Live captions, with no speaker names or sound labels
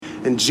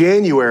In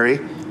January,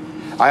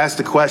 I asked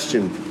a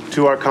question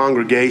to our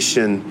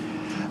congregation,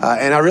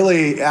 and I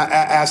really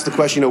asked the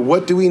question,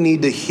 what do we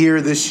need to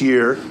hear this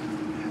year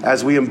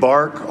as we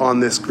embark on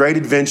this great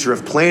adventure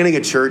of planning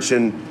a church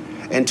in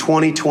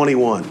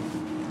 2021?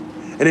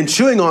 And in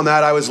chewing on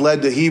that, I was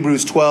led to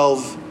Hebrews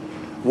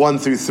 12, 1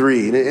 through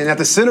 3. And at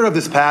the center of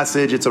this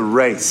passage, it's a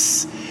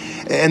race.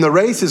 And the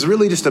race is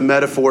really just a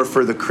metaphor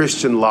for the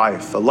Christian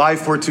life, a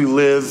life we're to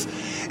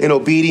live in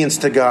obedience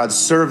to God,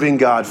 serving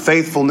God,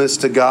 faithfulness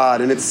to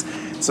God. And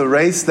it's a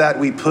race that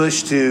we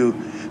push to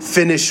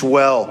finish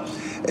well.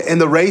 And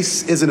the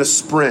race isn't a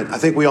sprint. I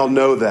think we all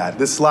know that.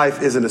 This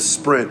life isn't a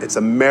sprint. It's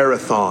a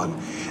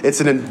marathon.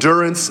 It's an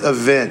endurance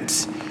event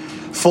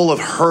full of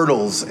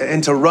hurdles.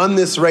 And to run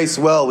this race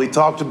well, we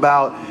talked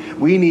about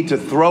we need to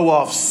throw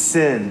off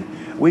sin.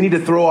 We need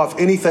to throw off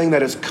anything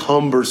that is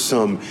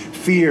cumbersome,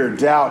 fear,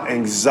 doubt,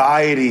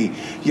 anxiety,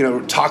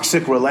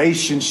 toxic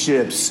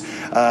relationships,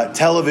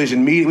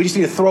 television, media. We just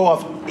need to throw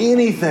off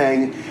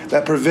anything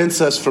that prevents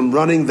us from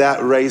running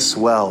that race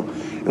well.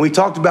 And we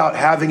talked about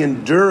having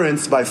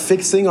endurance by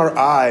fixing our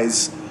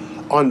eyes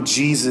on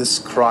Jesus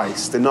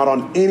Christ and not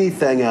on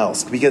anything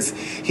else, because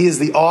he is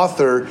the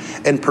author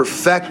and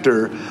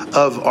perfecter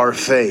of our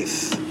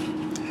faith.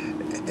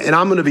 And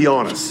I'm going to be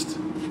honest,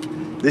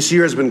 this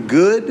year has been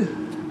good,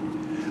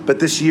 but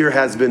this year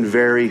has been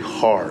very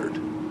hard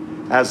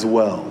as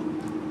well.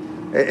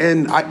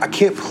 And I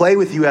can't play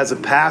with you as a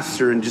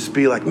pastor and just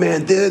be like,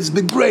 man, this has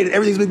been great.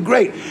 Everything's been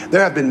great.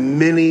 There have been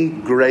many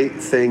great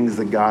things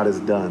that God has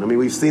done. I mean,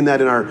 we've seen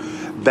that in our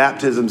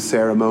baptism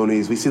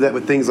ceremonies. We see that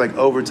with things like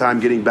overtime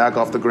getting back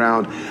off the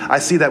ground. I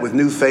see that with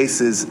new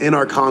faces in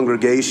our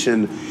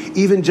congregation.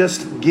 Even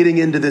just getting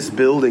into this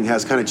building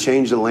has kind of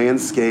changed the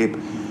landscape.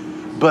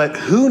 But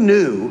who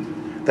knew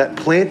that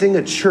planting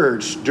a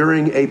church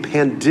during a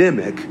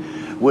pandemic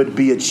would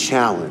be a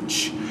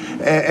challenge?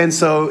 And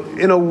so,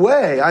 in a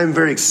way, I'm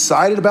very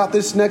excited about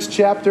this next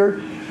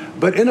chapter,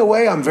 but in a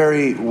way, I'm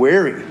very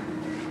weary.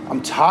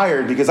 I'm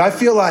tired because I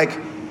feel like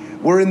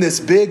we're in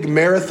this big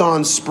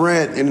marathon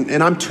sprint,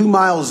 and I'm 2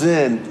 miles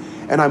in,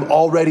 and I'm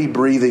already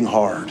breathing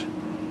hard.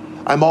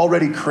 I'm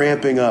already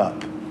cramping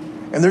up.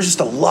 And there's just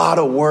a lot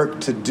of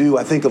work to do.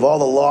 I think of all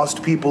the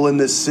lost people in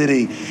this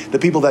city, the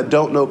people that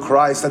don't know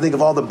Christ. I think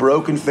of all the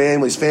broken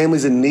families,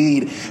 families in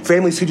need,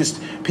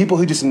 people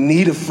who just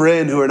need a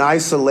friend, who are in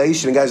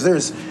isolation. And guys,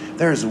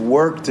 there's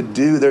work to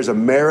do. There's a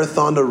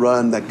marathon to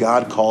run that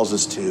God calls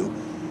us to.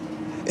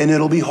 And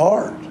it'll be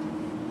hard.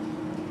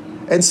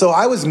 And so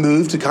I was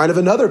moved to kind of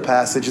another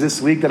passage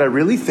this week that I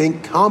really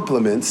think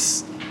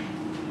complements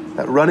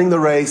that running the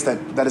race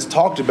that is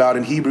talked about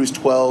in Hebrews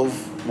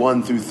 12,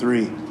 1 through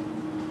 3.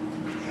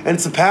 And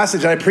it's a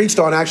passage I preached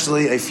on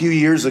actually a few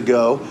years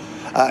ago.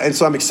 And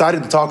so I'm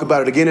excited to talk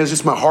about it again. It was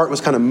just my heart was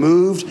kind of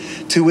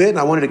moved to it. And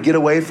I wanted to get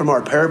away from our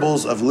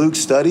Parables of Luke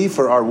study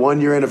for our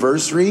 1-year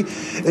anniversary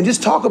and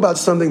just talk about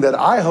something that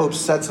I hope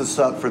sets us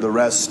up for the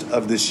rest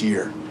of this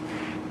year.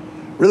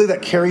 Really,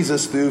 that carries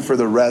us through for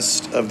the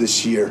rest of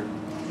this year.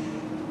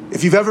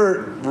 If you've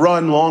ever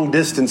run long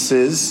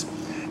distances,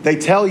 they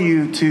tell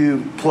you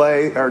to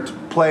play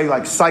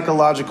like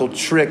psychological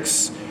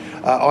tricks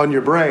on your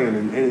brain.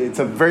 And it's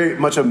a very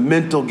much a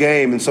mental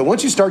game. And so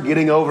once you start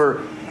getting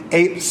over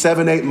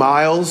 7, 8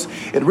 miles,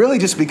 it really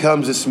just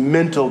becomes this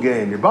mental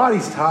game. Your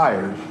body's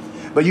tired,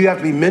 but you have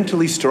to be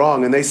mentally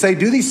strong. And they say,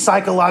 do these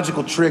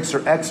psychological tricks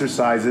or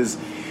exercises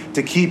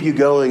to keep you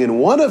going. And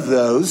one of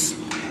those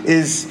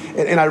is,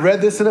 and I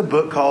read this in a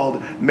book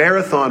called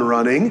Marathon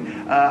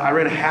Running. I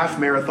ran a half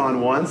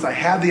marathon once. I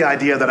had the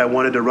idea that I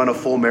wanted to run a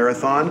full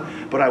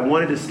marathon, but I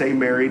wanted to stay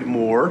married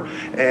more,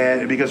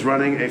 and because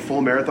running a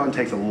full marathon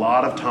takes a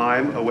lot of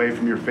time away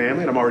from your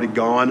family, and I'm already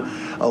gone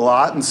a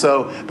lot. And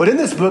so, but in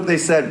this book, they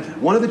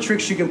said one of the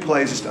tricks you can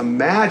play is just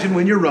imagine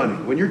when you're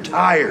running, when you're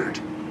tired,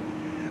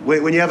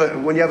 when you have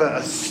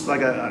a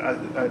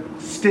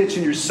stitch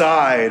in your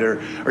side,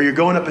 or you're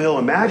going up a hill.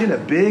 Imagine a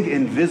big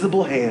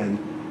invisible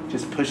hand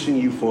just pushing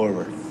you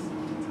forward.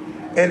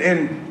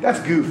 And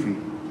that's goofy,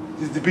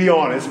 just to be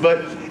honest.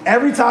 But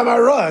every time I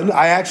run,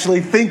 I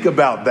actually think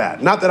about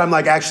that. Not that I'm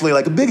actually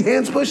a big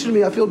hand's pushing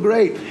me. I feel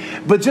great.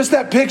 But just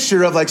that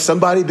picture of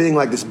somebody being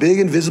this big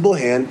invisible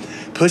hand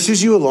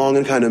pushes you along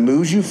and kind of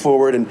moves you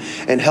forward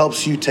and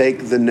helps you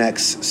take the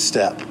next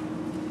step.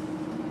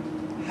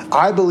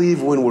 I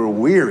believe when we're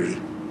weary,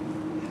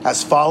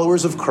 as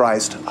followers of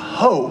Christ,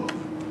 hope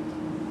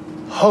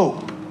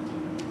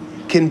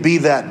can be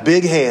that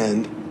big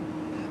hand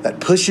that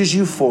pushes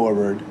you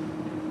forward,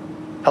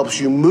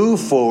 helps you move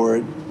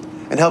forward,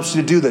 and helps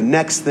you to do the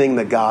next thing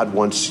that God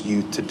wants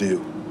you to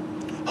do.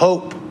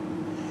 Hope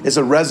is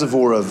a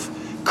reservoir of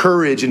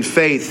courage and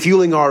faith,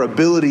 fueling our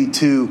ability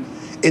to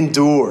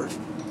endure.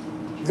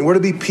 And we're to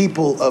be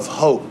people of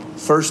hope,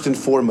 first and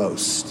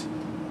foremost.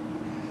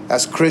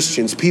 As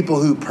Christians, people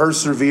who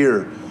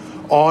persevere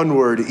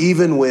onward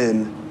even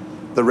when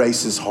the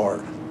race is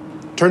hard.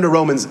 Turn to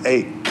Romans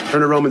 8.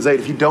 Turn to Romans 8.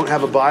 If you don't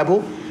have a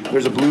Bible,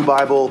 there's a blue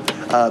Bible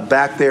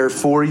back there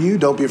for you.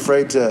 Don't be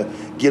afraid to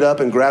get up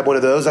and grab one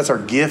of those. That's our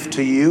gift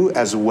to you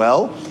as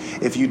well.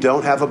 If you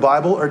don't have a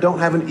Bible or don't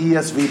have an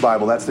ESV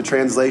Bible, that's the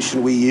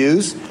translation we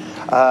use.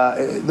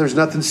 There's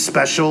nothing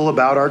special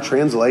about our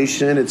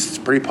translation. It's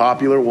a pretty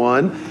popular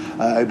one,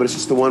 but it's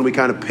just the one we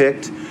kind of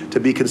picked to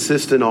be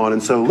consistent on.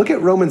 And so look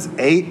at Romans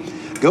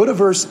 8. Go to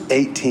verse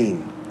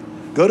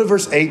 18. Go to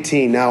verse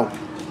 18. Now,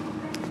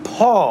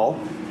 Paul,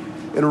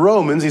 in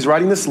Romans, he's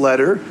writing this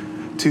letter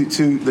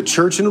to the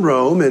church in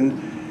Rome,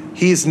 and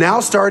he's now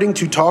starting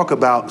to talk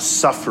about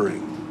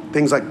suffering,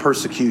 things like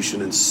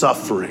persecution and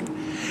suffering.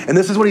 And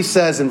this is what he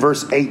says in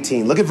verse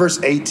 18. Look at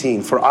verse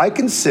 18. For I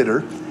consider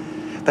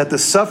that the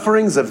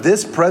sufferings of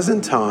this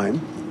present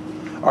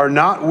time are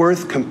not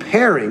worth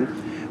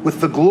comparing with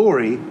the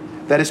glory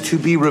that is to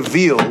be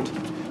revealed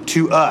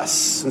to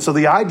us. And so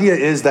the idea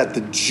is that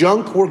the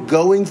junk we're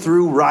going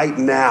through right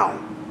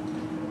now,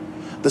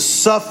 the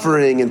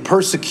suffering and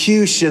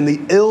persecution,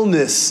 the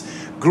illness,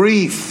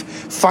 grief,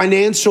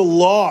 financial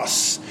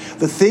loss,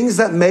 the things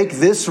that make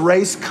this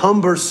race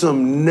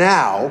cumbersome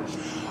now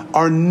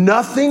are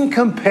nothing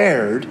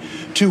compared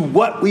to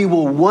what we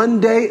will one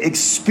day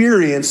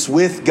experience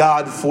with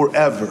God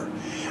forever.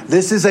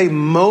 This is a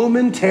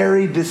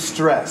momentary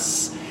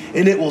distress,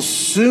 and it will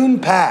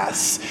soon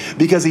pass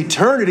because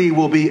eternity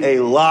will be a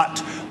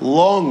lot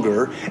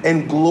longer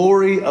and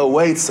glory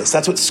awaits us.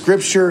 That's what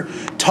Scripture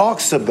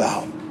talks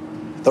about.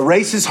 The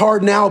race is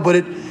hard now, but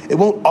it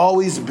won't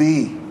always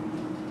be.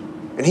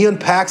 And he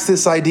unpacks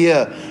this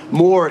idea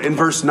more in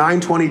verse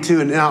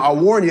 9:22. And now I'll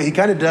warn you, he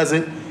kind of does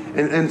it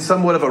in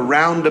somewhat of a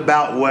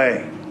roundabout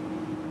way.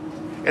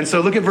 And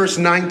so look at verse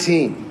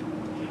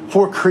 19.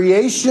 For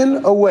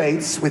creation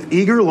awaits with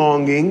eager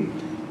longing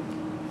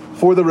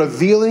for the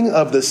revealing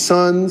of the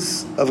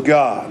sons of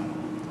God.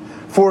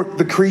 For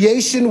the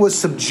creation was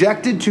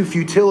subjected to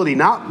futility,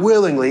 not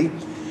willingly,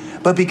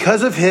 but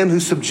because of him who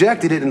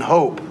subjected it in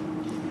hope,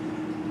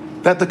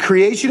 that the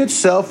creation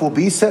itself will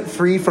be set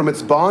free from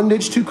its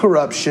bondage to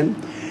corruption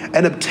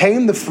and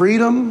obtain the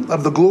freedom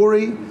of the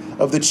glory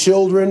of the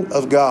children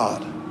of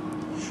God.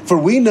 For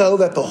we know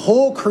that the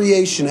whole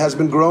creation has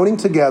been groaning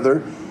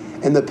together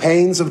in the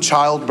pains of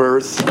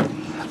childbirth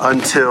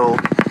until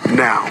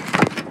now.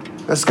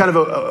 That's kind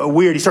of a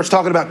weird. He starts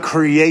talking about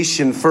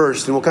creation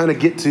first, and we'll kind of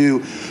get to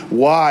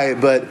why.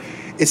 But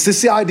it's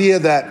this idea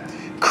that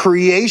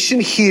creation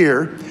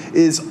here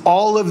is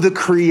all of the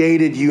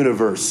created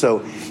universe.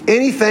 So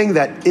anything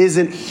that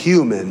isn't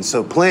human,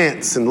 so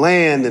plants and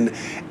land and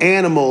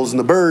animals and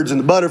the birds and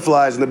the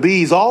butterflies and the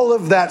bees, all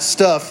of that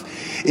stuff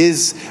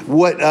is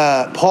what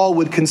Paul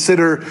would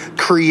consider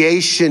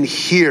creation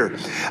here.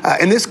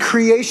 And this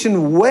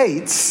creation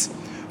waits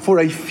for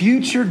a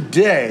future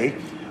day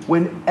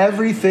when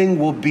everything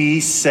will be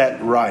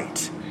set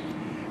right.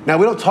 Now,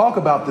 we don't talk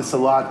about this a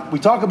lot. We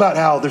talk about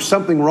how there's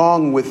something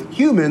wrong with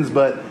humans,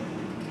 but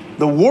in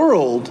the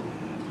world,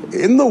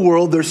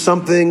 there's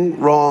something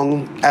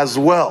wrong as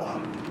well.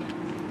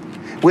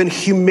 When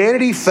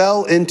humanity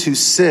fell into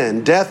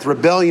sin, death,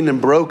 rebellion,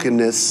 and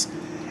brokenness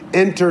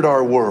entered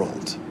our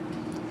world.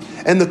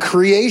 And the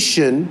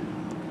creation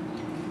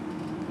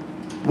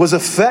was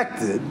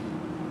affected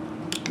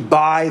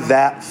by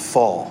that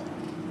fall.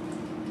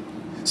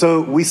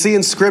 So we see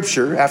in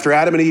Scripture, after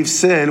Adam and Eve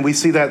sinned, we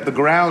see that the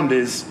ground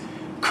is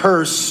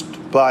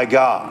cursed by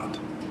God.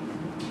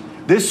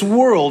 This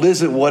world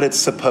isn't what it's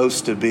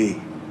supposed to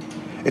be.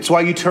 It's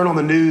why you turn on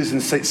the news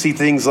and see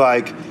things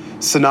like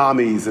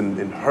tsunamis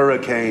and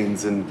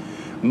hurricanes and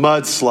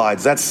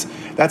mudslides.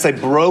 That's a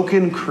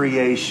broken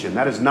creation.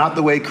 That is not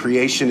the way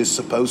creation is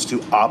supposed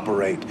to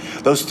operate.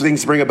 Those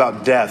things bring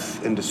about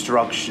death and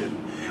destruction.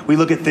 We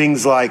look at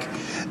things like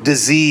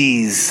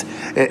disease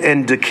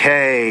and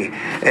decay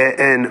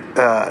and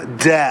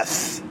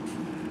death.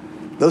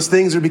 Those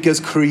things are because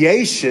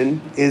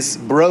creation is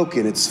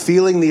broken. It's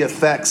feeling the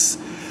effects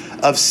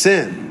of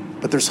sin.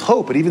 But there's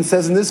hope. It even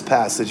says in this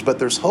passage, but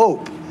there's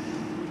hope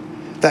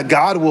that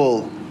God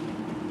will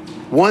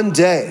one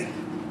day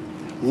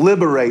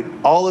liberate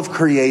all of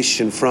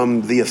creation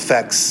from the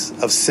effects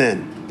of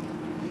sin.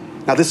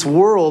 Now, this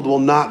world will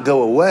not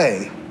go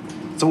away.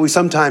 That's what we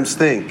sometimes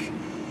think.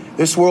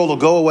 This world will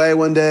go away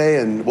one day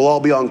and we'll all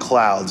be on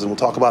clouds, and we'll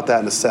talk about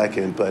that in a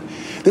second. But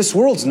this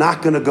world's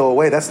not going to go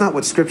away. That's not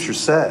what Scripture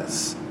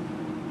says.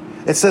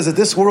 It says that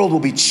this world will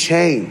be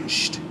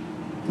changed,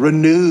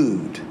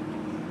 renewed,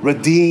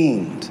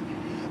 redeemed,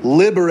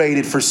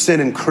 liberated for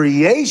sin, and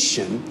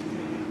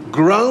creation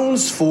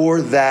groans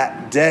for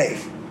that day.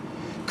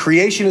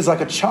 Creation is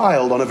like a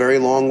child on a very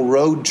long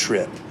road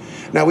trip.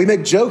 Now, we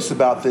make jokes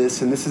about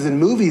this, and this is in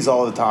movies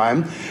all the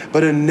time,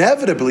 but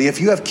inevitably,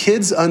 if you have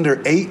kids under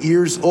 8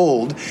 years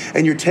old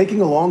and you're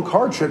taking a long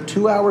car trip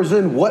 2 hours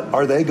in, what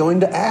are they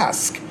going to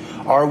ask?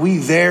 Are we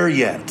there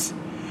yet?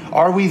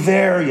 Are we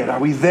there yet?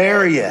 Are we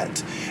there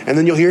yet? And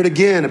then you'll hear it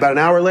again about an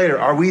hour later.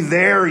 Are we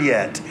there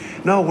yet?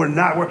 No, we're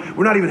not.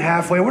 We're not even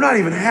halfway. We're not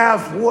even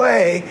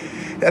halfway.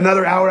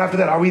 Another hour after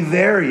that. Are we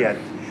there yet?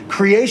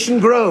 Creation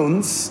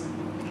groans.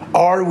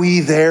 Are we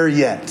there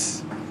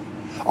yet?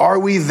 Are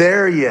we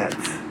there yet?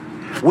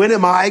 When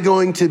am I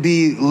going to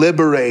be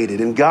liberated?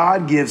 And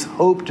God gives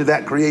hope to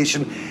that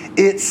creation.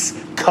 It's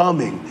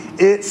coming.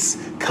 It's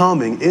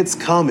coming. It's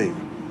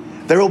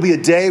coming. There will be a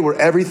day where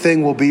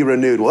everything will be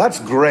renewed. Well, that's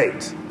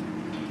great.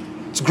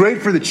 It's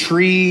great for the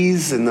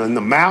trees and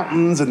the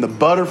mountains and the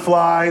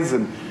butterflies.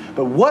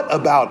 But what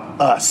about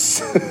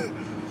us?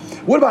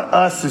 What about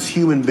us as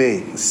human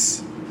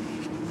beings?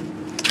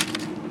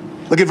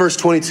 Look at verse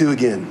 22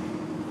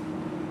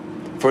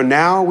 again. For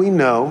now we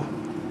know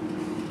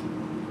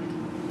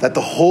that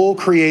the whole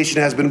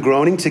creation has been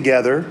groaning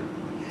together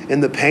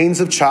in the pains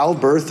of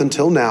childbirth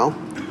until now,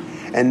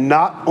 and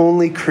not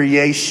only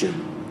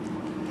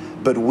creation,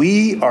 but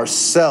we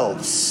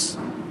ourselves,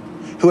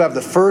 who have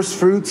the first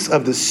fruits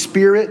of the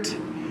Spirit,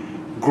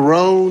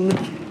 groan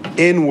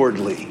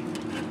inwardly.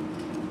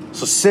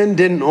 So sin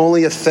didn't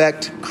only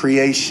affect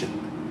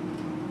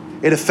creation,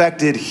 it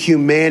affected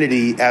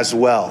humanity as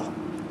well.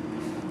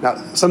 Now,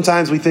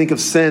 sometimes we think of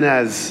sin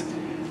as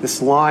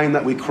this line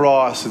that we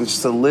cross, and it's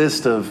just a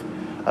list of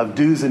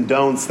do's and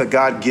don'ts that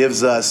God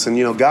gives us.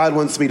 And, God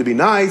wants me to be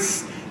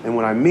nice, and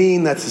when I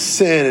mean, that's a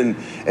sin.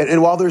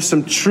 And while there's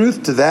some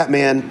truth to that,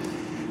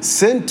 man,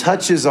 sin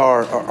touches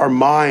our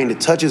mind.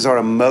 It touches our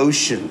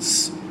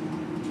emotions.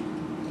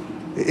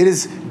 It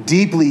is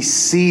deeply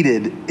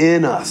seated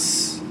in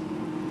us.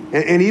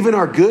 And even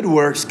our good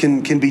works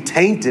can be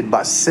tainted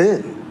by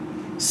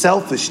sin,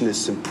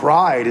 selfishness and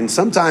pride. And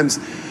sometimes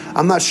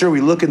I'm not sure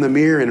we look in the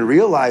mirror and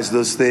realize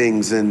those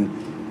things.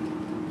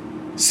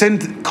 And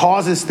sin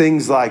causes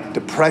things like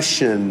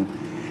depression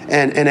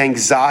and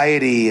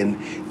anxiety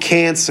and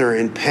cancer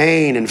and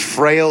pain and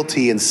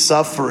frailty and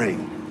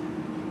suffering.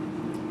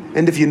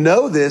 And if you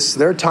know this,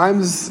 there are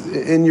times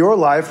in your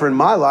life or in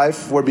my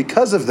life where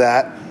because of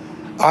that,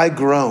 I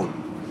groan.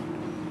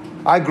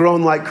 I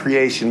groan like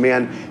creation.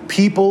 Man,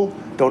 people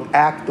don't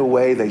act the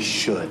way they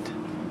should.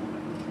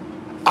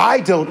 I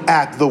don't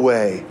act the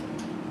way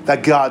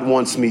that God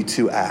wants me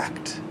to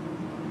act.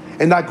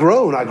 And I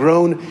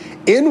groan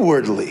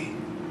inwardly.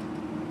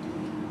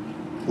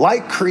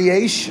 Like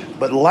creation,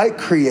 but like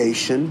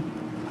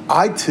creation,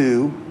 I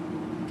too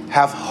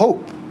have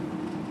hope.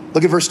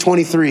 Look at verse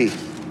 23.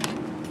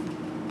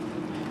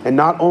 And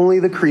not only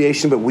the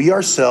creation, but we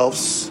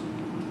ourselves,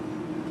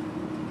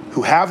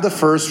 who have the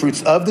first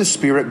fruits of the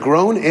Spirit,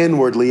 groan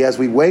inwardly as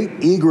we wait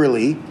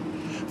eagerly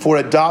for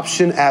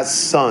adoption as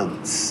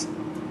sons,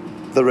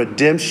 the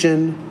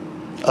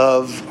redemption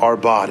of our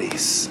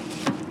bodies.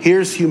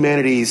 Here's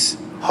humanity's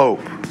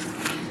hope.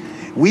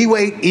 We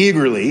wait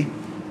eagerly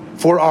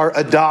for our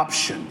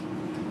adoption.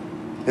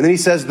 And then he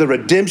says the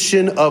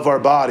redemption of our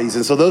bodies.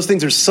 And so those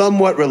things are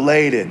somewhat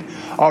related.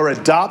 Our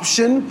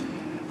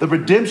adoption, the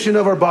redemption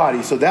of our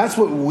bodies. So that's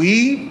what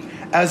we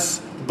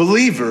as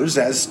believers,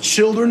 as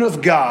children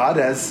of God,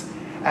 as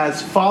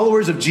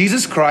followers of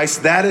Jesus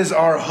Christ, that is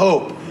our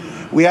hope.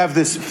 We have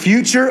this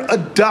future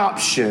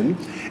adoption,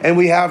 and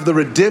we have the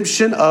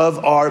redemption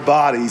of our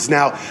bodies.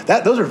 Now,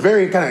 those are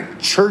very kind of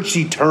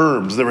churchy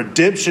terms, the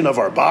redemption of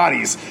our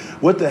bodies.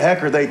 What the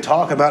heck are they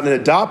talking about? And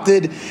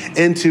adopted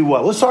into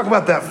what? Let's talk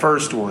about that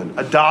first one,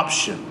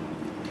 adoption.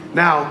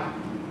 Now,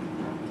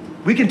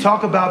 we can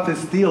talk about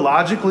this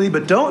theologically,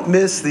 but don't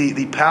miss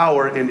the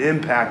power and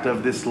impact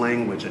of this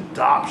language,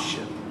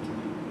 adoption.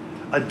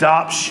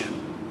 Adoption.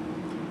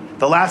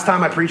 The last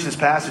time I preached this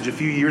passage a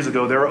few years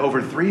ago, there were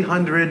over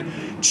 300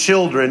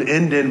 children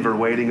in Denver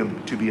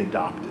waiting to be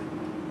adopted.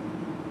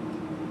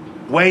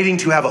 Waiting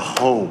to have a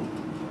home.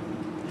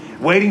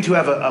 Waiting to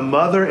have a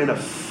mother and a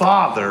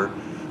father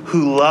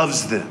who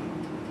loves them.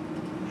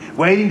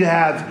 Waiting to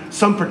have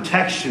some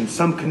protection,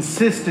 some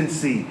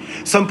consistency,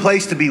 some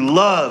place to be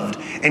loved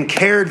and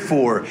cared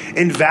for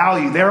and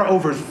valued. There are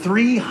over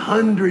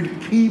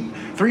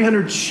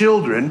 300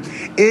 children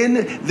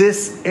in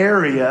this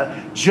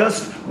area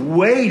just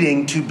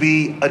waiting to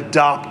be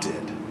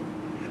adopted.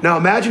 Now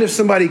imagine if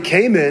somebody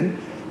came in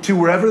to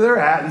wherever they're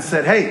at and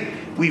said, hey,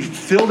 we've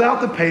filled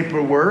out the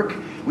paperwork.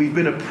 We've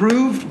been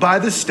approved by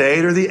the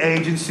state or the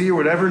agency or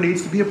whatever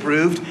needs to be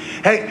approved.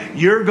 Hey,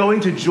 you're going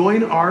to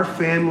join our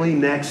family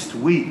next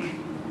week.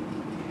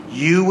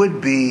 You would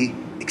be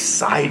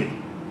excited.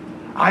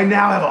 I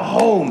now have a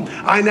home.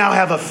 I now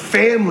have a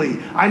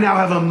family. I now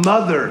have a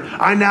mother.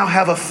 I now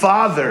have a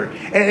father.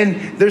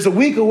 And there's a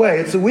week away.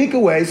 It's a week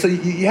away, so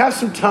you have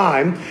some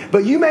time.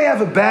 But you may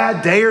have a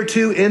bad day or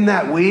two in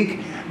that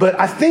week. But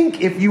I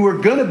think if you were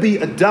going to be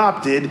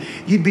adopted,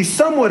 you'd be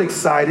somewhat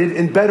excited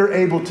and better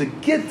able to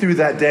get through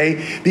that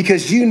day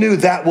because you knew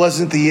that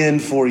wasn't the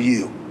end for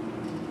you.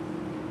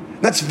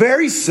 That's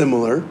very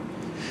similar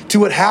to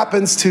what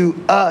happens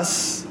to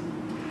us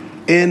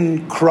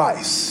in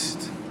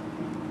Christ.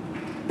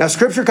 Now,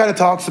 Scripture kind of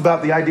talks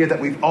about the idea that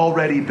we've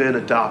already been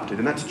adopted,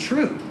 and that's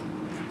true.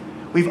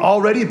 We've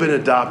already been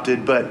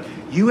adopted, but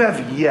you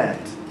have yet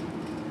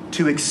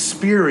to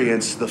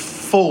experience the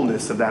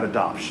fullness of that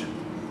adoption.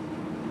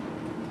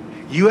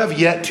 You have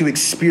yet to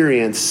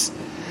experience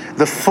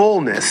the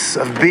fullness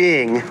of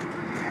being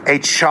a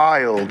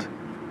child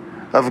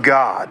of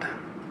God.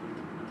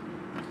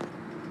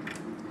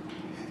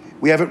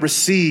 We haven't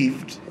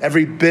received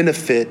every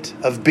benefit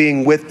of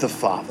being with the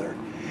Father,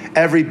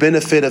 every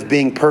benefit of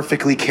being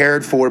perfectly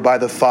cared for by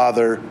the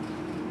Father.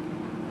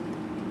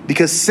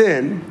 Because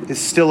sin is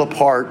still a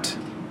part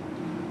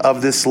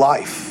of this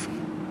life.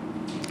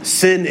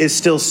 Sin is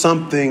still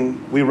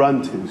something we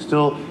run to,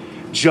 still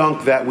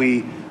junk that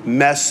we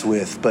mess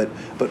with. But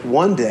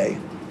one day,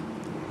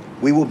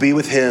 we will be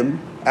with him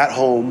at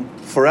home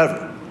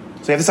forever.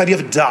 So you have this idea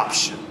of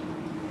adoption.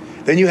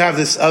 Then you have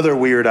this other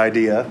weird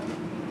idea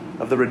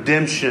of the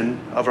redemption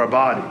of our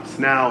bodies.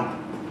 Now,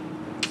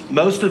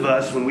 most of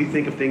us, when we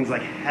think of things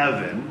like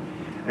heaven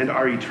and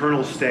our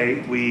eternal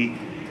state, we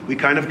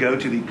kind of go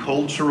to the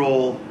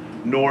cultural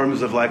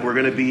norms of like we're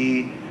going to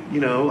be,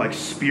 like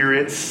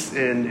spirits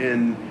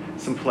in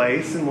some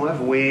place, and we'll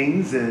have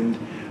wings, and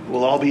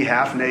we'll all be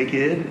half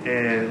naked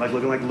and like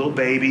looking like little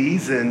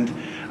babies, and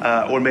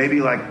or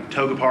maybe like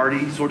toga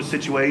party sort of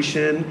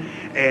situation,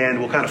 and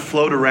we'll kind of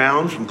float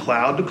around from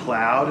cloud to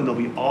cloud, and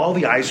there'll be all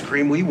the ice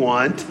cream we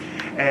want,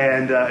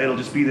 and it'll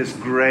just be this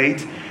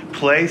great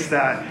place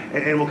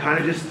and we'll kind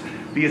of just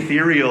be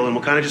ethereal, and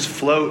we'll kind of just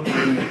float.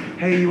 And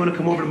hey, you want to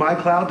come over to my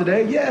cloud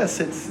today? Yes,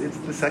 it's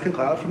the second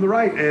cloud from the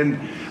right, and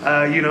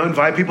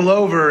invite people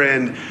over.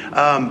 And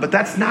but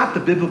that's not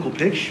the biblical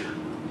picture.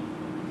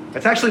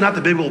 That's actually not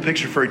the biblical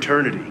picture for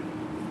eternity.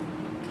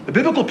 The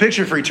biblical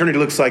picture for eternity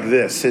looks like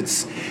this.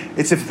 It's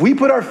if we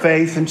put our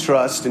faith and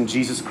trust in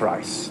Jesus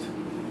Christ,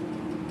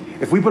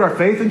 if we put our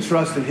faith and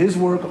trust in his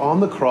work on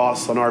the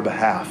cross on our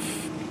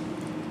behalf,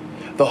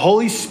 the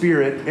Holy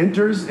Spirit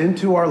enters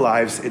into our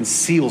lives and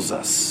seals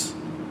us.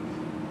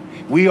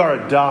 We are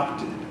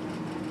adopted.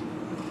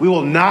 We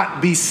will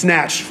not be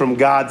snatched from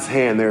God's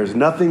hand. There is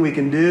nothing we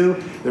can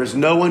do. There's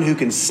no one who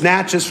can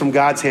snatch us from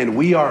God's hand.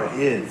 We are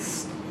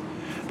his.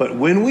 But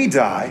when we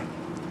die,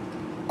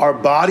 our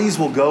bodies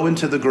will go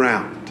into the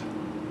ground.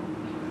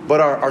 But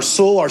our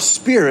soul, our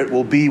spirit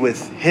will be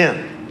with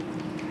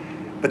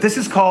him. But this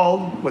is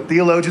called, what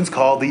theologians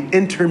call, the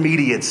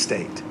intermediate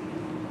state.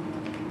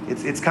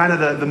 It's kind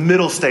of the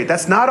middle state.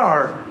 That's not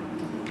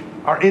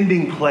our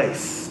ending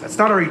place. That's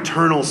not our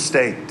eternal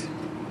state.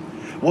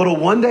 What will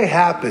one day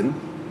happen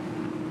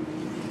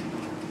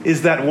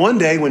is that one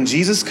day when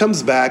Jesus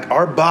comes back,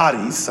 our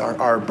bodies,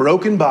 our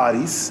broken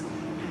bodies,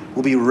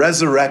 will be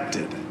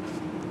resurrected.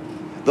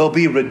 They'll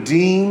be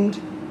redeemed,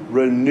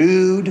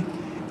 renewed,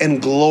 and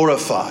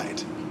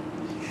glorified.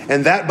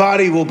 And that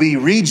body will be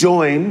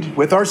rejoined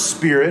with our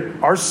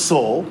spirit, our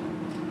soul,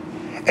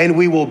 and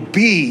we will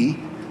be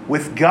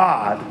with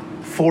God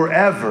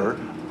forever,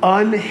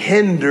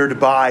 unhindered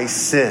by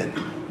sin.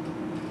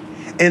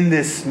 In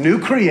this new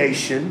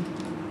creation,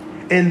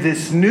 in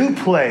this new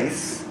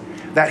place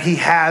that he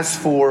has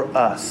for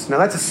us. Now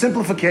that's a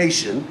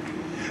simplification,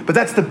 but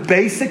that's the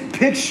basic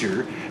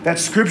picture that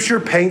Scripture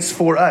paints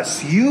for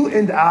us. You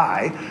and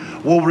I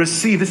will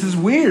receive, this is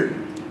weird,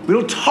 we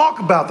don't talk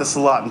about this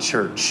a lot in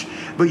church,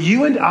 but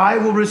you and I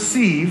will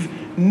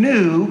receive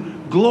new,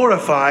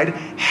 glorified,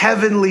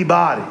 heavenly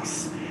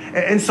bodies.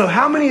 And so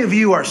how many of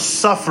you are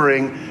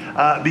suffering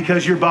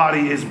because your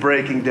body is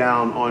breaking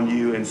down on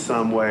you in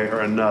some way or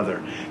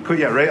another?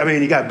 Yeah, right? I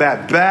mean, you got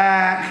bad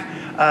back,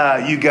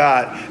 you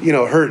got,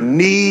 hurt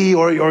knee,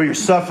 or you're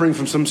suffering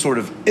from some sort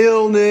of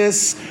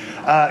illness.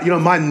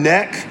 My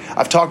neck,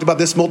 I've talked about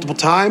this multiple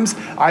times.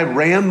 I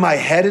rammed my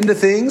head into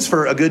things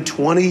for a good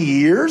 20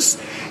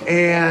 years.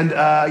 And,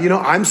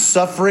 I'm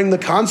suffering the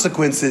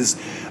consequences.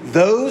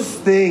 Those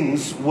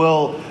things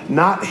will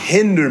not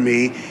hinder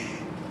me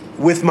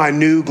with my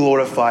new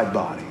glorified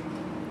body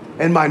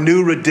and my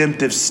new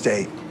redemptive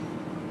state.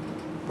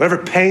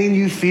 Whatever pain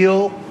you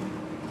feel,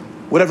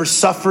 whatever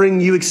suffering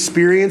you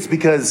experience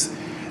because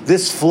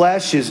this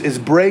flesh is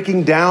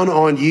breaking down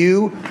on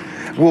you,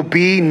 will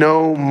be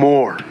no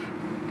more.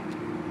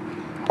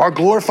 Our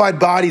glorified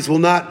bodies will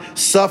not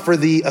suffer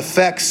the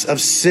effects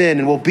of sin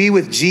and will be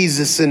with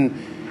Jesus in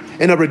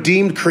a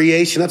redeemed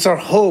creation. That's our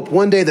hope.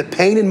 One day the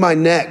pain in my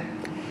neck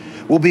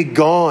will be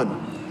gone.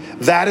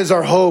 That is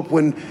our hope.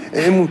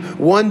 And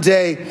one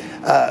day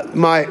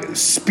my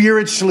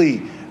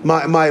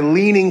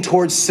leaning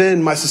towards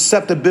sin, my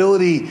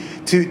susceptibility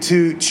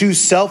to choose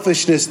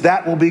selfishness,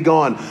 that will be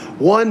gone.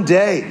 One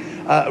day,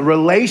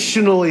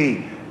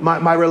 relationally,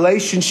 my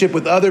relationship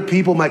with other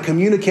people, my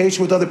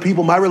communication with other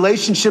people, my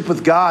relationship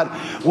with God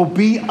will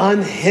be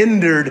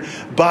unhindered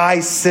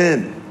by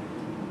sin.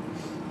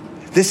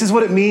 This is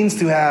what it means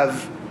to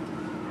have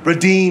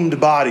redeemed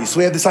bodies. So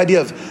we have this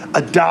idea of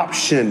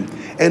adoption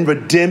and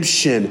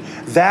redemption.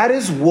 That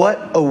is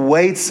what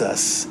awaits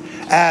us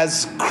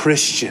as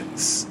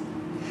Christians.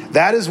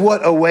 That is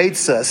what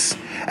awaits us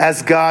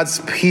as God's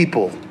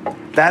people.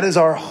 That is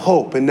our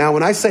hope. And now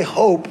when I say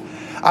hope,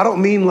 I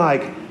don't mean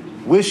like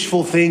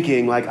wishful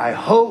thinking, like I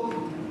hope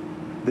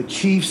the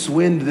Chiefs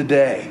win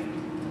today.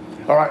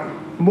 All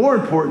right, more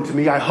important to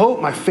me, I hope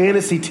my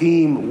fantasy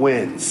team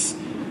wins.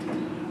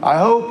 I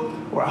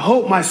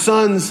hope my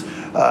son's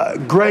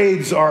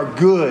grades are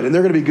good, and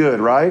they're going to be good,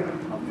 right?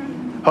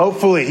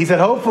 Hopefully. He said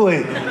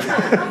hopefully.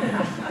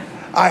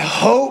 I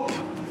hope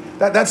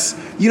that's,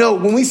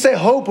 when we say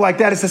hope like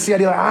that, it's just the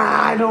idea like,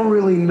 I don't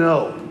really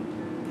know.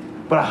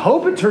 But I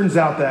hope it turns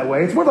out that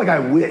way. It's more like I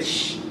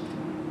wish.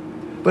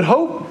 But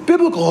hope,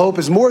 biblical hope,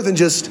 is more than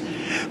just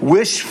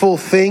wishful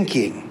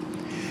thinking.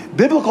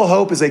 Biblical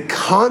hope is a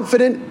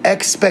confident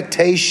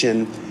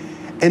expectation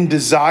and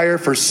desire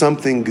for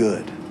something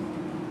good.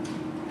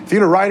 If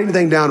you're going to write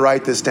anything down,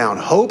 write this down.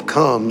 Hope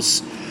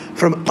comes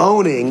from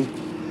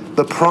owning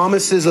the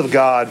promises of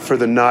God for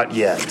the not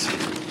yet.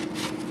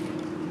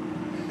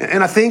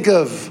 And I think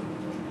of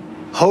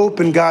hope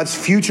and God's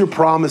future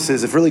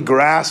promises, if really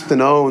grasped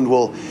and owned,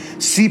 will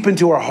seep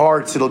into our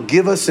hearts. It'll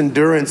give us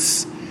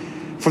endurance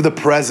for the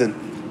present.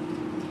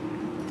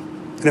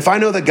 And if I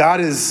know that God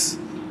is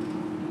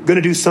going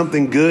to do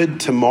something good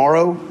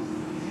tomorrow,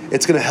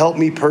 it's going to help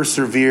me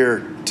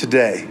persevere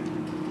today.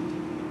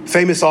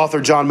 Famous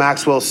author John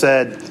Maxwell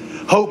said,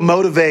 "Hope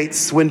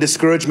motivates when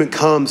discouragement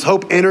comes.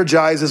 Hope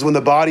energizes when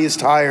the body is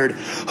tired.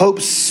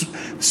 Hope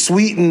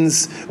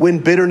sweetens when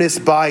bitterness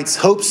bites.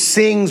 Hope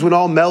sings when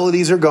all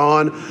melodies are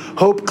gone.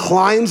 Hope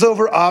climbs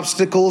over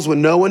obstacles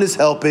when no one is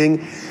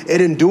helping. It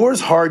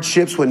endures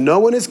hardships when no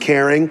one is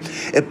caring.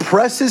 It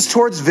presses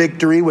towards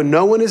victory when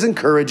no one is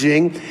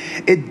encouraging.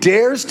 It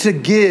dares to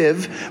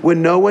give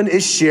when no one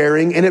is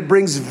sharing. And it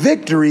brings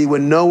victory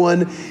when no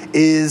one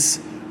is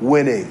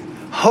winning."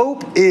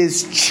 Hope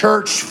is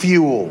church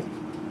fuel.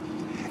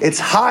 It's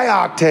high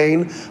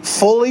octane,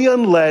 fully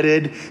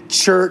unleaded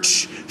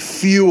church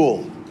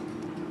fuel.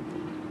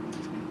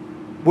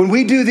 When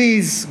we do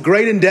these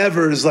great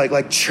endeavors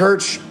like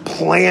church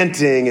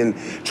planting and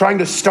trying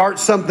to start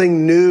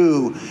something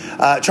new,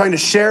 trying to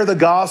share the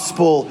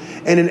gospel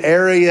in an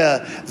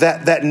area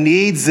that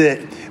needs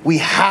it, we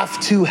have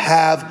to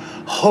have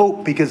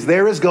hope, because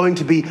there is going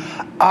to be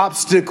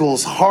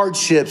obstacles,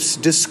 hardships,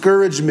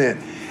 discouragement.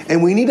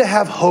 And we need to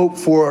have hope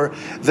for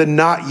the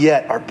not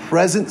yet. Our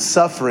present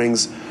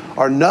sufferings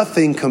are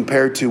nothing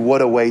compared to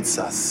what awaits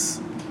us.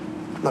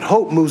 But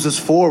hope moves us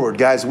forward,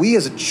 guys. We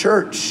as a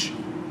church,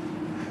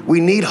 we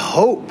need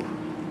hope.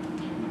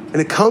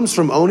 And it comes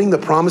from owning the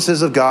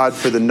promises of God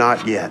for the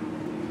not yet.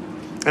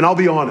 And I'll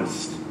be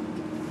honest,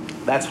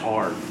 that's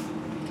hard.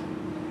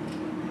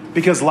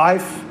 Because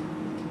life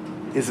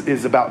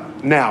is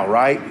about now,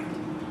 right?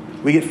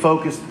 We get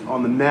focused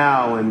on the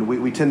now, and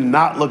we tend to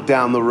not look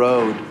down the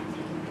road.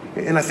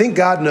 And I think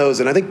God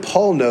knows, and I think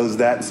Paul knows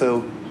that,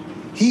 so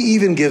he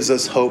even gives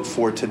us hope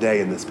for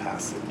today in this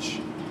passage.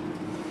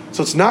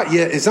 So it's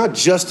not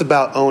just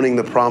about owning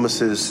the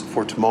promises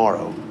for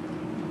tomorrow.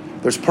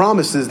 There's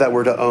promises that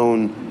we're to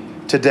own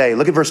today.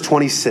 Look at verse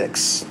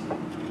 26.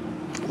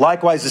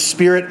 "Likewise, the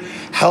Spirit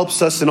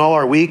helps us in all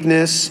our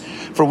weakness,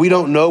 for we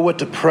don't know what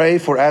to pray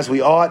for as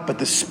we ought, but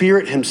the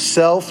Spirit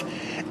himself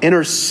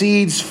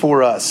intercedes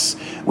for us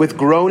with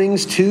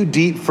groanings too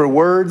deep for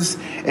words.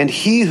 And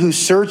he who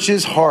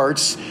searches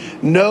hearts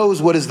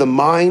knows what is the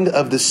mind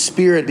of the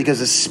Spirit, because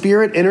the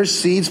Spirit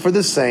intercedes for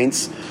the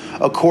saints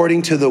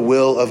according to the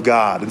will of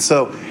God." And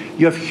so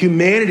you have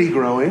humanity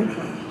growing.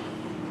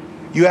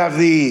 You have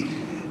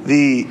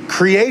the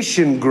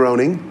creation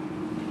groaning.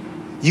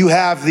 You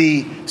have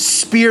the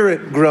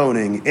Spirit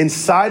groaning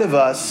inside of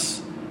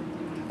us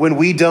when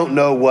we don't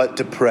know what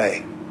to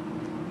pray.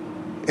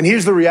 And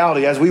here's the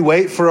reality: as we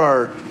wait for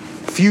our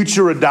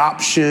future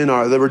adoption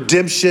or the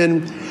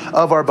redemption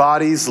of our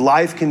bodies,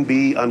 life can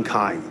be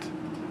unkind.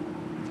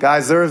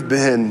 Guys, there have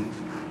been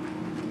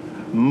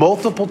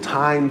multiple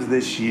times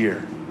this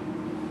year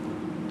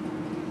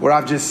where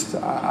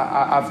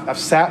I've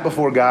sat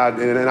before God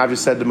and I've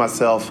just said to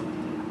myself,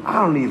 I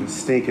don't even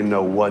stinking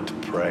know what to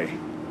pray.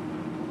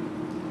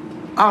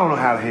 I don't know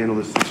how to handle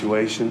this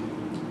situation.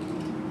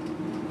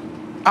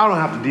 I don't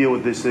have to deal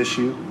with this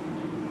issue.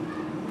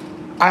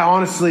 My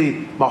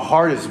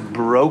heart is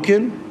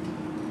broken,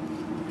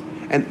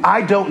 and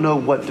I don't know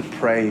what to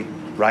pray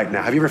right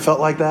now. Have you ever felt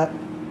like that?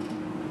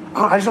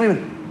 I just don't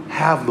even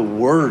have the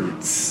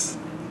words.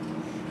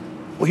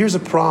 Well, here's a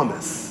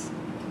promise.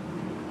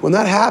 When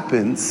that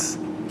happens,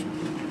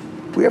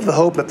 we have the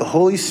hope that the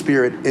Holy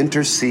Spirit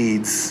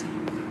intercedes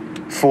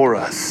for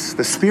us.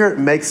 The Spirit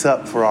makes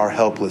up for our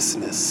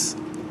helplessness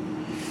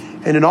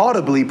and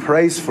inaudibly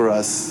prays for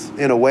us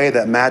in a way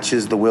that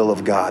matches the will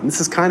of God. And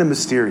this is kind of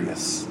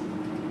mysterious.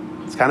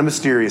 It's kind of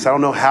mysterious. I don't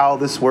know how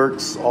this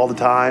works all the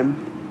time.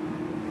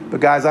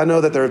 But guys, I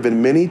know that there have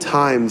been many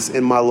times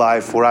in my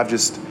life where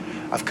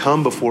I've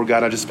come before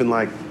God. I've just been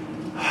like,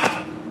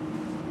 I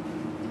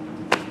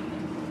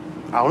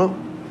don't know.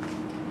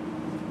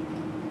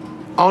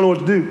 I don't know what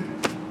to do.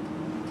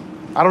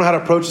 I don't know how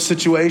to approach the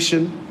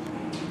situation.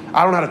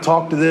 I don't know how to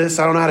talk to this.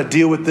 I don't know how to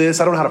deal with this.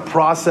 I don't know how to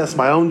process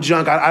my own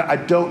junk. I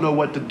don't know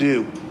what to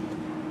do.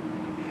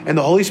 And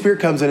the Holy Spirit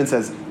comes in and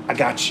says, I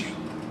got you.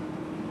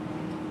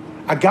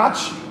 I got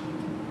you.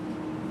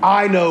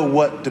 I know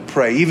what to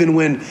pray, even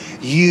when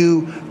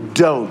you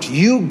don't.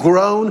 You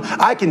groan,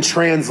 I can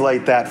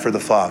translate that for the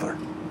Father.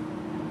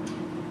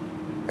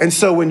 And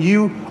so when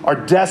you are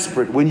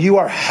desperate, when you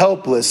are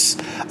helpless,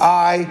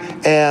 I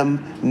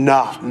am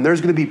not. And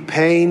there's going to be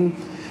pain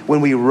when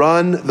we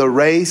run the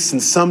race,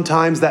 and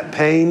sometimes that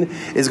pain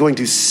is going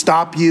to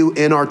stop you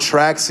in our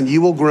tracks, and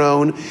you will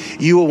groan,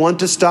 you will want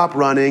to stop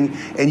running,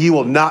 and you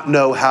will not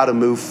know how to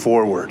move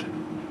forward.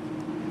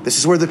 This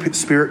is where the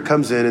Spirit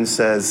comes in and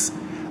says,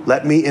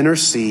 let me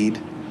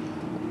intercede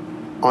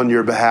on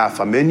your behalf.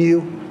 I'm in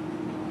you.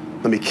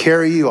 Let me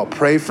carry you. I'll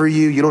pray for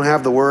you. You don't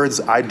have the words.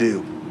 I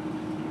do.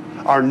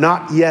 Our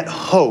not yet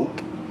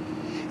hope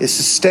is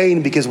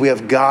sustained because we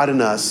have God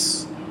in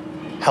us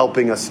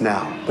helping us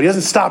now. But he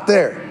doesn't stop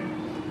there.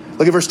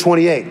 Look at verse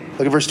 28.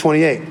 Look at verse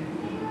 28.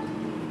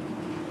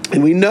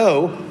 And we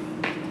know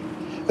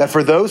that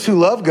for those who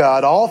love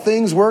God, all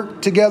things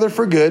work together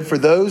for good, for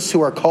those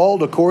who are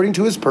called according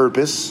to his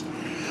purpose.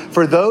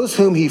 For those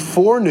whom he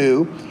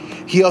foreknew,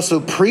 he also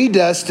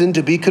predestined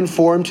to be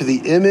conformed to the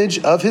image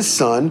of his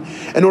Son,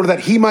 in order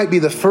that he might be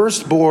the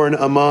firstborn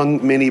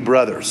among many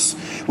brothers.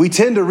 We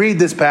tend to read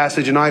this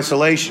passage in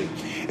isolation.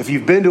 If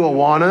you've been to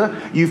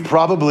Awana, you've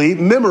probably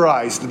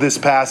memorized this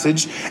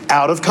passage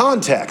out of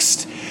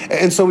context.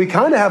 And so we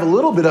kind of have a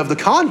little bit of the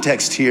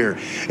context here.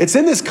 It's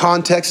in this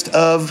context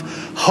of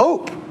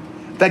hope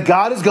that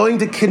God is going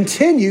to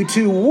continue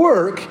to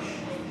work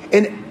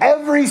in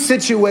every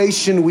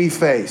situation we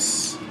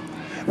face,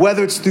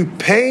 whether it's through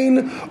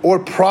pain or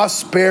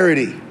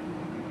prosperity.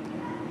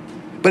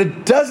 But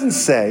it doesn't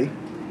say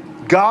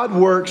God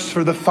works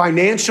for the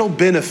financial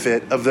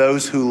benefit of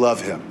those who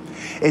love him.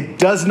 It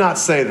does not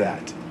say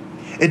that.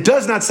 It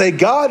does not say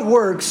God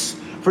works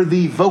for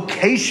the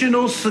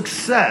vocational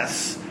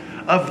success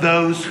of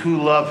those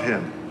who love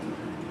him.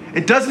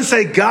 It doesn't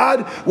say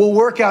God will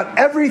work out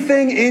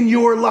everything in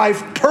your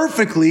life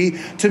perfectly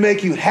to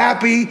make you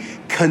happy,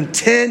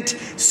 content,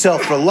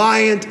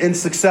 self-reliant, and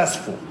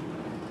successful.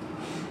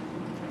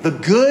 The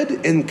good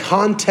in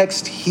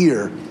context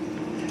here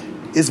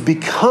is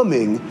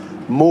becoming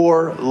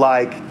more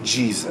like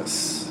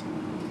Jesus.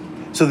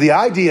 So the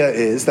idea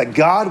is that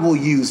God will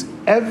use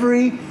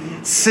every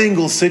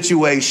single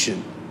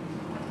situation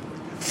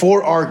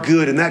for our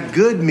good. And that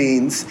good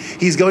means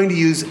he's going to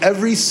use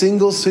every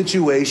single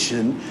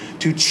situation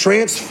to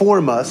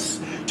transform us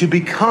to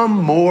become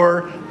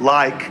more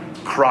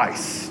like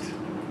Christ.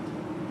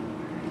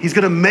 He's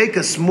going to make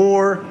us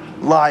more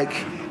like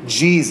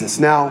Jesus.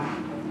 Now,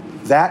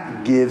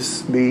 that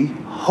gives me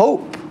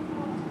hope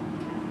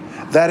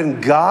that in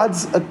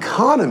God's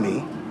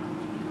economy,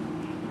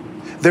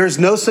 there's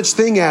no such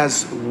thing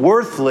as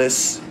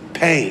worthless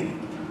pain.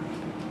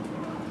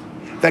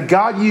 That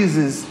God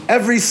uses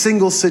every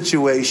single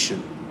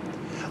situation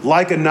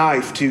like a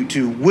knife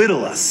to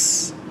whittle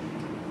us,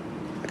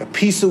 like a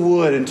piece of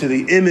wood into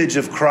the image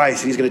of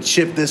Christ. And he's going to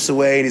chip this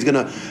away and he's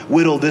going to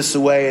whittle this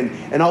away.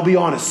 And I'll be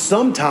honest,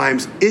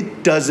 sometimes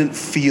it doesn't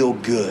feel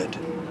good.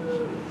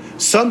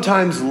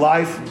 Sometimes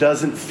life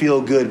doesn't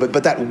feel good,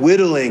 but that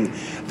whittling,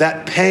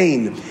 that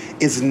pain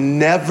is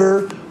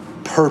never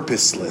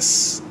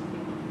purposeless.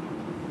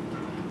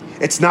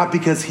 It's not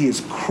because he is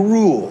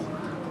cruel.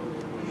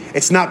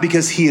 It's not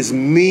because he is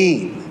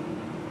mean.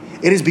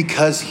 It is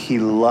because he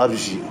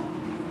loves you.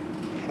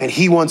 And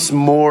he wants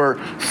more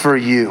for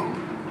you.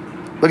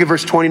 Look at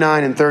verse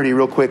 29 and 30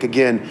 real quick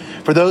again.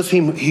 For those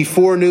whom he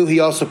foreknew, he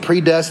also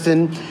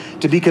predestined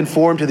to be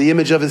conformed to the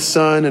image of his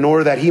Son, in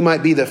order that he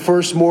might be the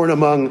firstborn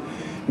among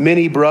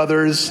many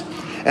brothers.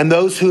 And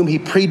those whom he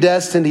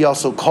predestined, he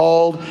also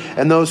called.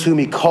 And those whom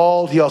he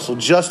called, he also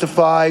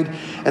justified.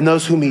 And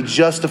those whom he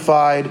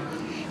justified,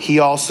 he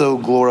also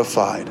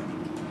glorified.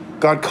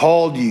 God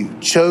called you,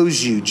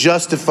 chose you,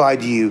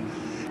 justified you.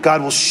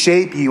 God will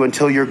shape you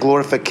until your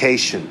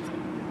glorification.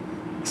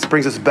 This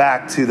brings us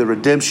back to the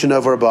redemption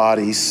of our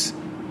bodies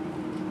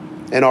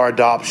and our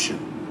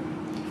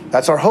adoption.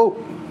 That's our hope.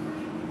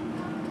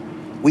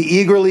 We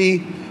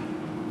eagerly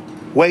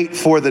wait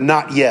for the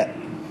not yet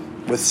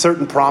with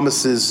certain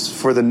promises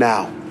for the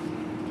now.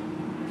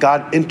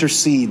 God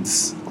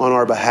intercedes on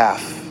our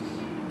behalf.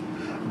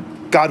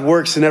 God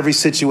works in every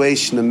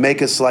situation to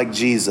make us like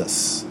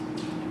Jesus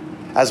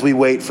as we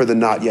wait for the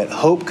not yet.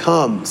 Hope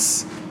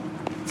comes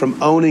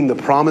from owning the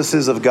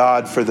promises of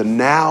God for the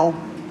now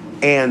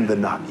and the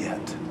not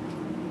yet.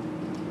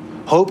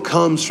 Hope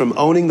comes from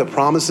owning the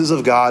promises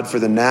of God for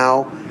the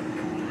now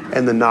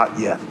and the not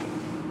yet.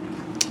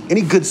 Any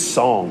good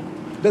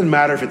song, it doesn't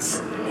matter if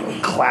it's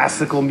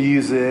classical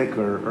music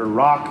or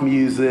rock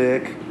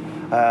music.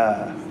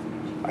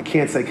 I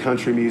can't say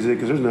country music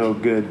because there's no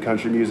good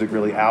country music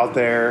really out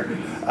there.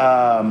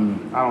 I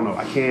don't know.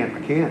 I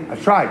can't.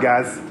 I've tried,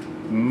 guys,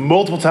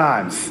 multiple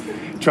times.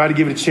 Tried to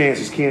give it a chance,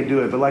 just can't do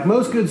it. But like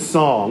most good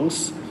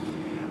songs,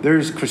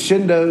 there's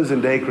crescendos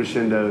and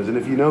decrescendos. And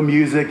if you know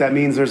music, that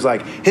means there's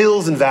like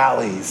hills and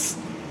valleys.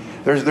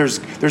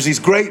 There's these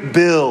great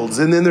builds,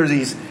 and then there's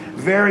these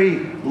very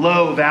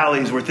low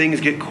valleys where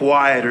things get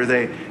quiet or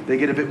they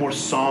get a bit more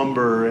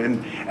somber.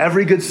 And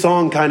every good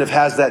song kind of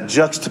has that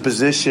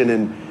juxtaposition,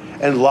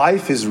 and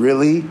life is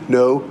really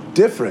no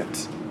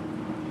different.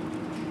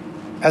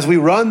 As we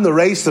run the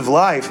race of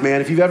life,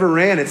 man, if you've ever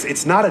ran,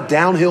 it's not a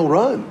downhill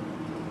run.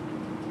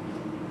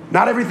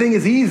 Not everything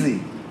is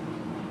easy.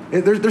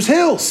 There's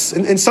hills,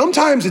 and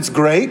sometimes it's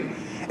great,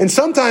 and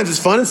sometimes it's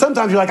fun, and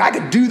sometimes you're like, I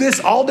could do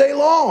this all day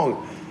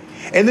long.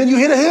 And then you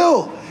hit a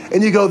hill,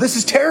 and you go, this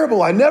is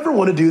terrible. I never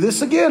want to do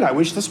this again. I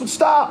wish this would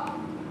stop.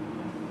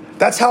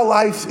 That's how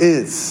life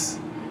is.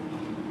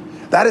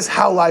 That is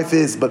how life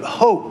is. But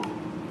hope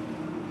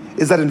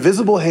is that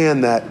invisible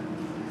hand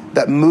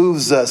that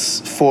moves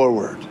us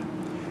forward.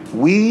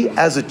 We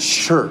as a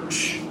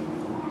church,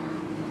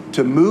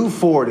 to move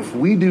forward, if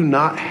we do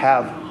not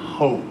have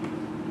hope,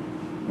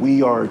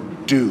 we are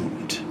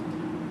doomed.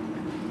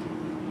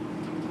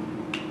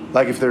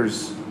 Like if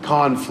there's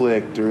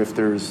conflict or if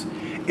there's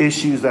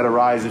issues that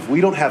arise, if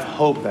we don't have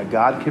hope that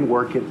God can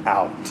work it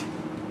out,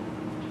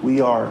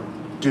 we are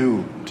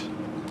doomed.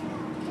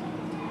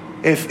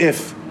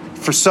 If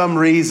for some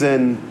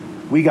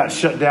reason we got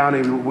shut down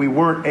and we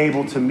weren't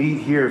able to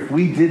meet here, if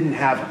we didn't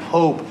have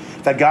hope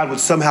that God would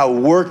somehow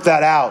work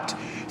that out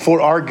for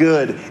our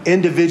good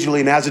individually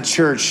and as a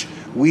church,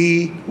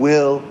 we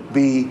will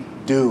be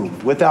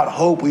doomed. Without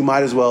hope, we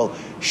might as well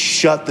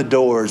shut the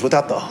doors.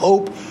 Without the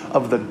hope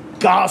of the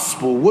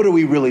gospel, what are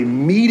we really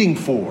meeting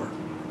for?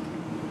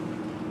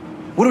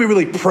 What are we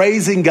really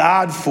praising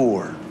God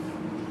for?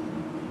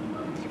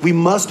 We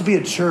must be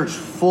a church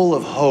full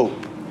of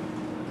hope.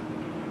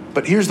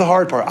 But here's the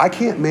hard part. I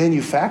can't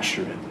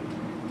manufacture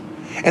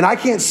it. And I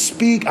can't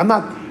speak. I'm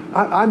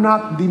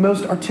not the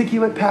most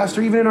articulate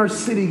pastor, even in our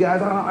city,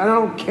 guys. I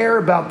don't care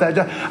about that.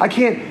 I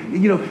can't,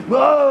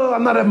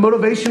 I'm not a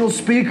motivational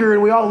speaker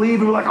and we all leave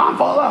and we're like, I'm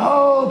full of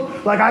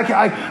hope. Like,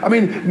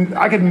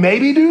 I could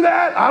maybe do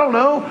that. I don't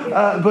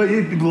know. But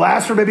it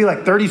lasts for maybe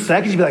like 30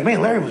 seconds. You'd be like,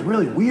 man, Larry was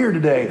really weird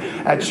today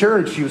at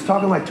church. He was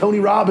talking like Tony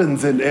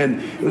Robbins and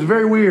it was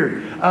very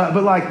weird.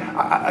 But like,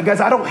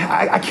 guys,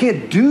 I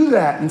can't do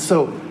that. And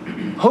so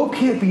hope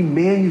can't be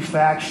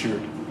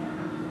manufactured.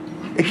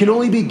 It can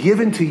only be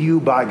given to you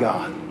by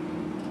God.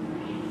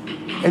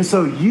 And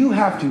so you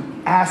have to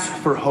ask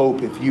for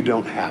hope if you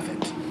don't have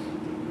it.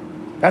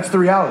 That's the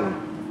reality.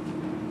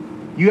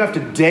 You have to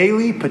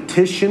daily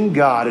petition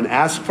God and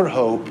ask for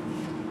hope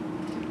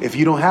if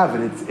you don't have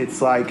it. It's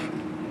like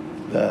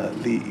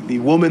the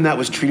woman that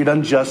was treated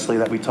unjustly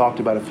that we talked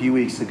about a few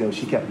weeks ago.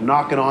 She kept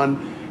knocking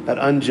on that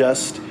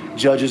unjust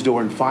judge's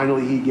door, and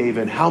finally he gave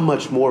in. How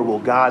much more will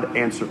God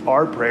answer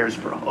our prayers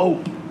for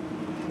hope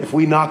if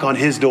we knock on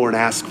his door and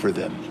ask for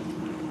them?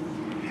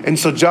 And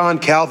so John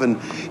Calvin,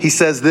 he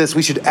says this: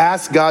 we should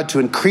ask God to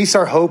increase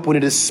our hope when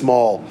it is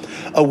small,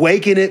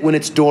 awaken it when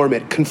it's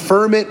dormant,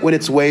 confirm it when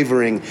it's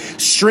wavering,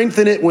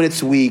 strengthen it when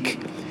it's weak,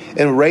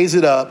 and raise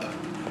it up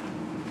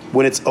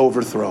when it's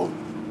overthrown.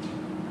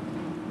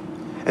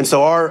 And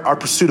so our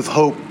pursuit of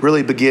hope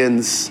really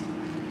begins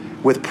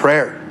with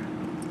prayer.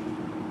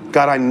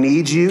 God, I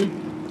need you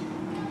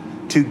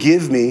to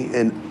give me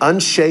an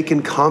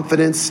unshaken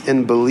confidence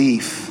and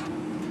belief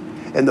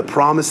in the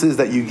promises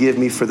that you give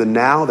me for the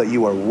now, that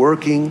you are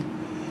working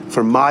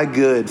for my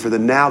good, for the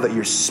now that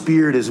your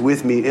Spirit is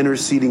with me,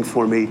 interceding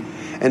for me,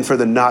 and for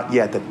the not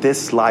yet, that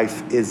this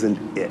life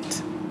isn't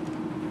it.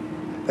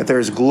 That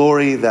there's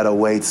glory that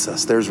awaits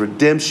us. There's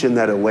redemption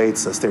that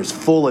awaits us. There's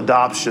full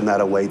adoption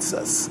that awaits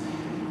us.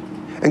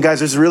 And guys,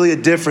 there's really a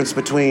difference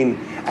between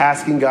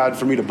asking God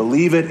for me to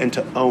believe it and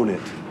to own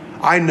it.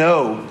 I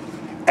know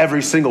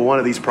every single one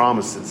of these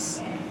promises.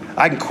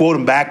 I can quote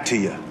them back to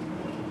you.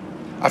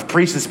 I've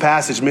preached this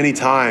passage many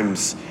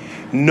times.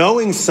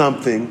 Knowing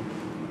something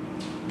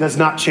does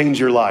not change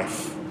your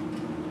life.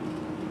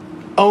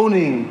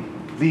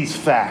 Owning these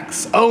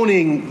facts,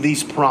 owning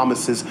these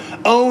promises,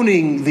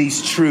 owning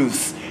these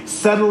truths,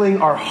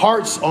 settling our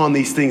hearts on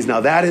these things,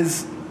 now that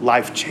is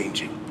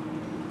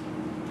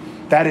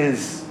life-changing. That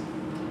is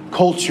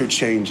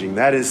culture-changing.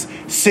 That is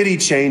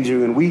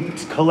city-changing. And we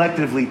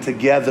collectively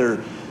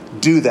together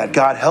do that.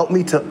 God, help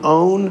me to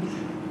own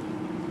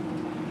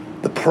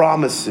the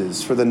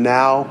promises for the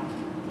now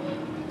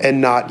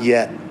and not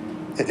yet.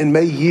 And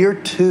may year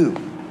 2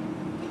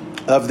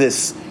 of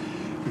this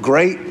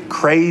great,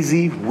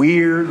 crazy,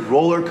 weird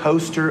roller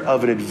coaster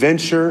of an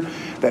adventure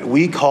that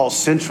we call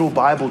Central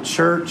Bible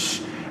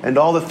Church and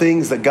all the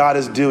things that God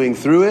is doing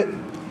through it,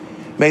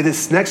 may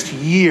this next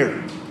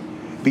year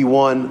be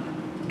one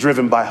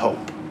driven by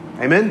hope.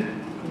 Amen?